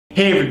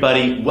Hey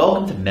everybody,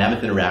 welcome to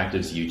Mammoth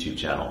Interactive's YouTube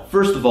channel.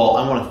 First of all,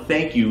 I want to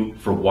thank you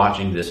for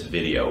watching this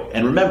video.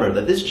 And remember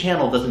that this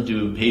channel doesn't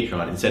do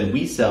Patreon. Instead,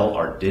 we sell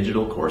our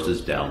digital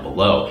courses down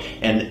below.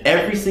 And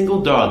every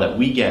single dollar that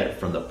we get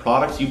from the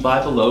products you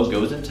buy below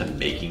goes into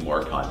making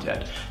more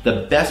content.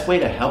 The best way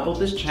to help out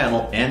this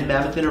channel and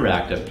Mammoth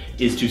Interactive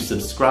is to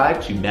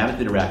subscribe to Mammoth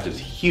Interactive's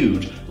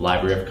huge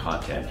library of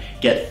content.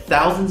 Get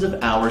thousands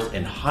of hours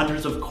and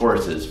hundreds of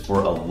courses for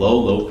a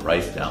low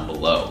price down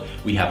below.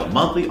 We have a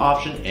monthly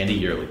option and a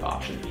yearly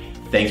option.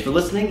 Thanks for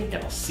listening,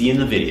 and I'll see you in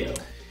the video.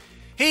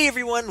 Hey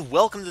everyone,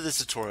 welcome to this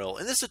tutorial.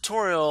 In this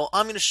tutorial,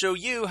 I'm going to show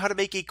you how to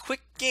make a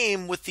quick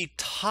game with the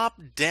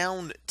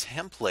top-down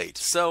template.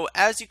 So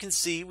as you can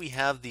see, we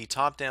have the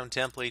top-down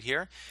template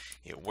here.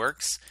 It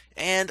works.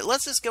 And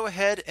let's just go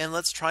ahead and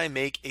let's try and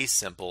make a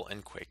simple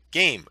and quick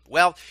game.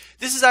 Well,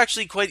 this is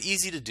actually quite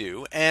easy to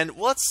do, and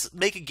let's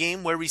make a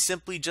game where we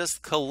simply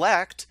just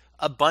collect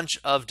a bunch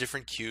of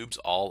different cubes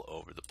all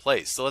over the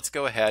place. So let's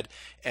go ahead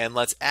and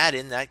let's add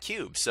in that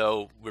cube.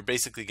 So we're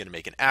basically going to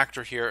make an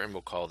actor here, and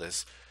we'll call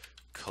this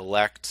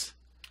collectible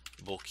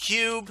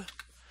cube.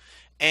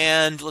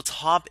 And let's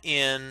hop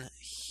in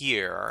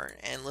here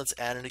and let's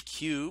add in a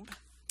cube.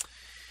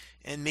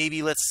 And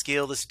maybe let's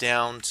scale this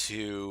down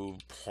to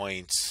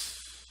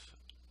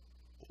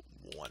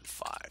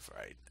 0.15,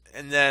 right?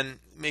 And then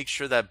make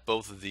sure that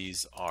both of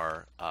these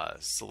are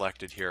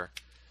selected here.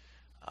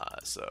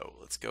 So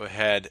let's go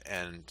ahead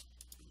and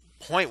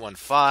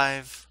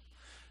 0.15,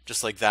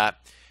 just like that.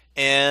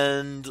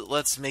 And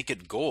let's make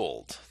it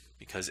gold,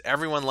 because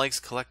everyone likes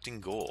collecting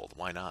gold.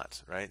 Why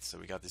not, right? So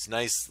we got this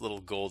nice little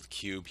gold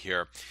cube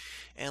here.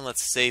 And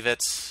let's save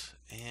it.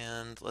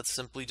 And let's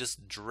simply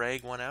just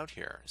drag one out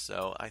here.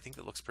 So I think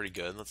that looks pretty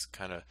good. Let's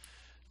kind of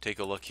take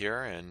a look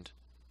here. And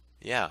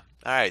yeah,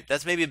 all right,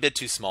 that's maybe a bit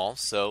too small.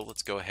 So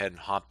let's go ahead and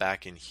hop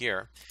back in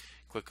here.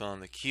 Click on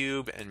the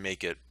cube and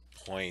make it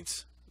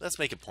let's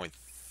make it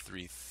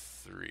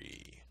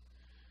 0.33,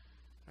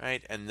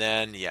 right? And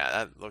then, yeah,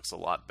 that looks a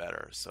lot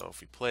better. So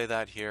if we play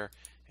that here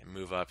and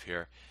move up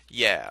here,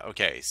 yeah,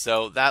 okay,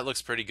 so that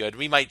looks pretty good.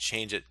 We might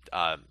change it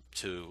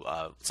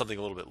to something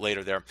a little bit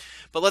later there.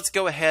 But let's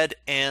go ahead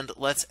and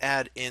let's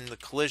add in the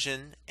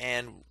collision,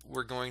 and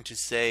we're going to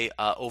say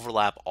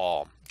overlap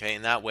all, okay?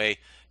 And that way,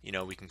 you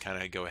know, we can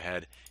kind of go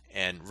ahead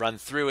and run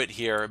through it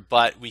here,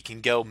 but we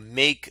can go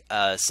make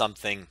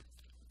something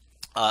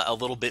a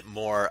little bit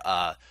more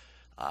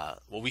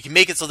well, we can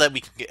make it so that we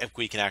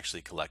can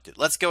actually collect it.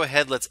 Let's go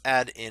ahead, let's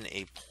add in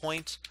a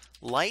point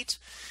light,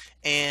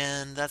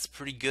 and that's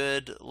pretty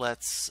good.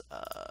 Let's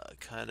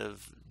kind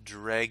of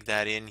drag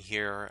that in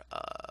here.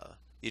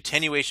 The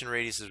attenuation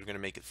radius is we're going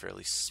to make it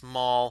fairly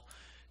small.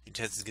 The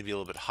intensity is going to be a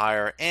little bit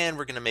higher, and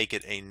we're going to make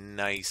it a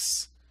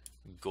nice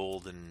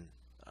golden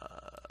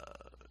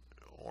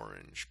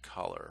orange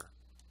color.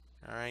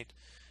 All right.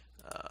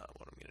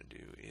 What I'm going to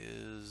do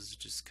is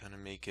just kind of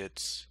make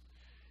it.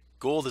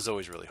 Gold is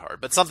always really hard,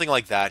 but something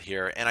like that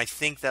here, and I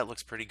think that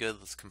looks pretty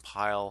good. Let's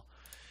compile,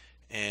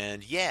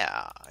 and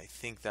yeah, I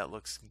think that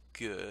looks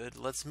good.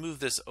 Let's move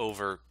this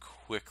over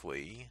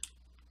quickly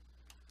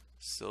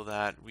so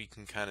that we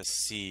can kind of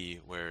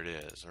see where it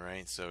is, all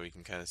right? So we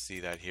can kind of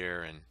see that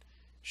here, and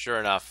sure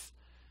enough,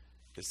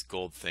 this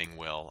gold thing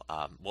will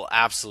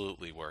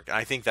absolutely work. And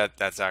I think that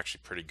that's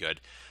actually pretty good.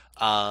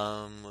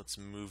 Let's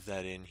move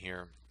that in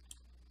here.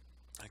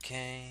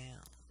 Okay.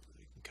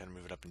 Kind of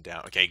move it up and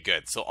down. Okay,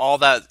 good. So all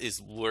that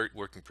is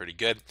working pretty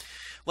good.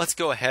 Let's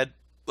go ahead.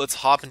 Let's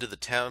hop into the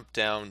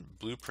top-down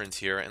blueprints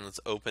here, and let's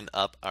open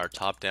up our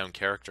top-down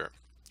character.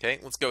 Okay,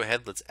 let's go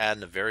ahead. Let's add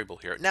in a variable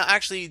here. Now,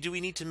 actually, do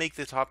we need to make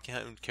the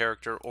top-down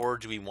character, or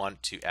do we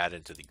want to add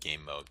into the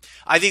game mode?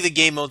 I think the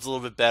game mode's a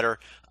little bit better.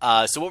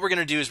 So what we're going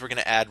to do is we're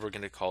going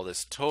to call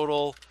this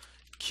total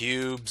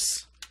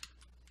cubes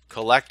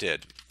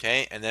collected.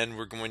 Okay, and then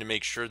we're going to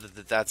make sure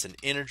that that's an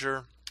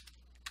integer.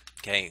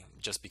 Okay,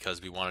 just because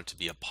we want it to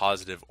be a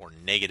positive or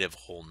negative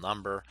whole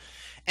number.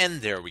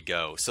 And there we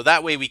go. So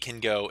that way we can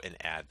go and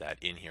add that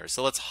in here.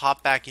 So let's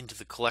hop back into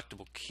the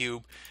collectible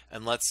cube,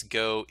 and let's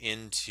go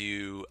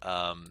into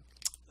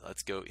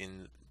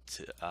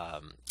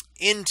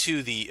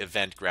into the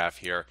event graph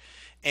here.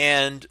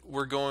 And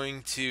we're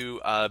going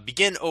to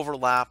begin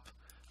overlap,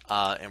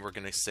 and we're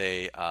going to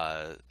say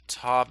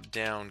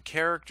top-down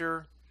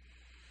character.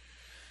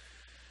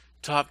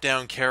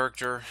 Top-down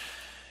character.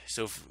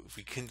 So if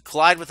we can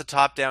collide with the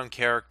top-down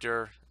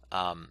character,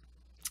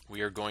 we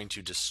are going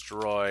to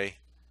destroy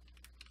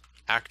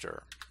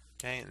actor.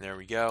 Okay, and there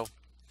we go.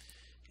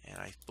 And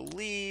I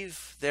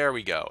believe, there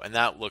we go. And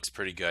that looks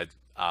pretty good.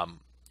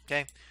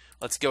 Okay,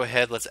 let's go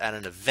ahead. Let's add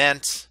an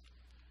event,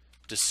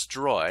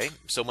 destroy.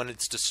 So when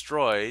it's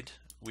destroyed,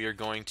 we are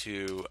going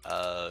to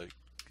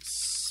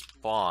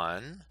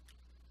spawn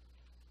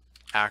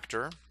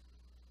actor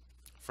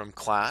from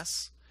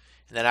class.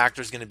 And that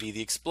actor is going to be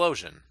the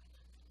explosion.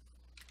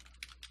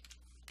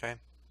 Okay,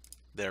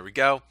 there we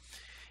go.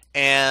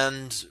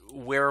 And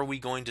where are we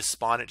going to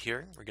spawn it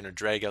here? We're going to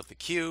drag out the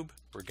cube.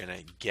 We're going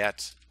to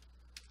get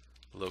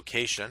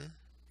location,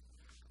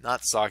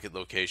 not socket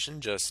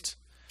location, just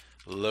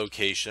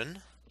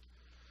location,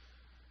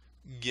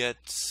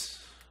 get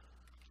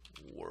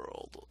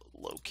world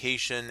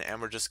location,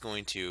 and we're just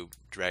going to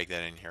drag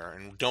that in here,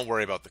 and don't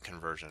worry about the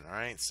conversion. All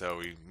right, so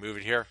we move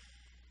it here.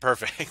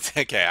 Perfect.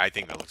 Okay, I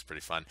think that looks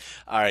pretty fun.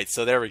 All right,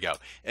 so there we go.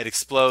 It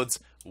explodes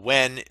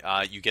when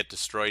you get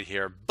destroyed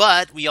here,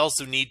 but we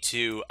also need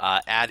to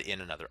add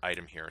in another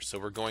item here. So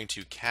we're going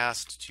to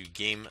cast to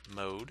game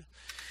mode,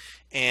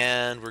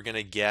 and we're going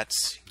to get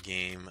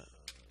game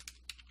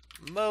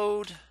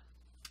mode.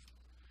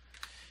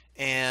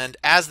 And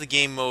as the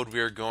game mode, we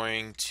are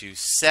going to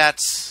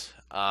set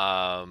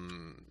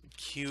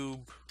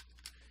cube.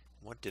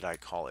 What did I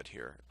call it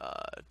here?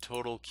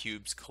 Total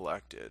cubes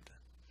collected.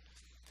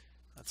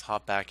 Let's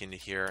hop back into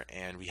here,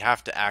 and we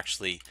have to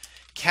actually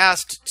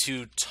cast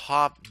to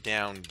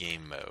top-down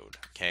game mode.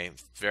 Okay,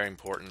 very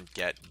important.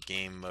 Get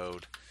game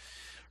mode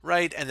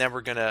right, and then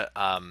we're gonna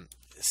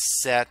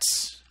set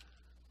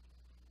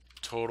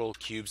total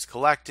cubes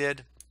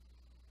collected.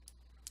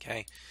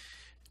 Okay,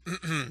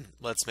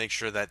 let's make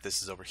sure that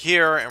this is over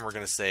here, and we're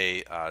gonna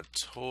say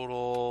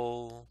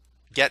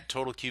get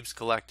total cubes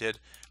collected.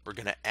 We're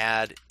gonna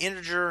add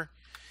integer,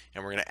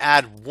 and we're gonna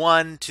add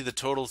 1 to the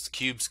total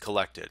cubes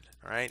collected.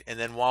 All right, and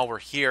then while we're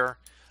here,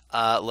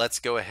 let's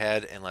go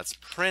ahead and let's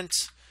print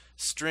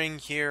string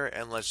here,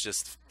 and let's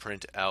just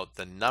print out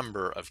the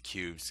number of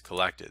cubes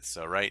collected.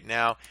 So right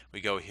now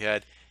we go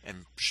ahead,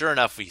 and sure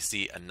enough, we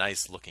see a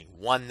nice looking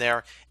 1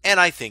 there, and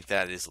I think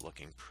that is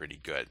looking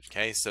pretty good.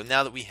 Okay, so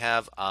now that we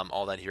have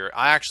all that here,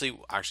 I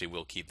actually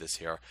will keep this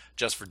here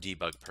just for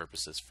debug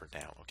purposes for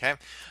now. Okay,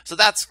 so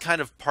that's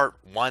kind of part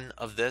 1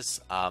 of this.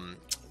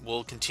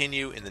 We'll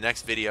continue in the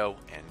next video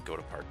and go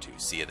to part 2.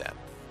 See you then.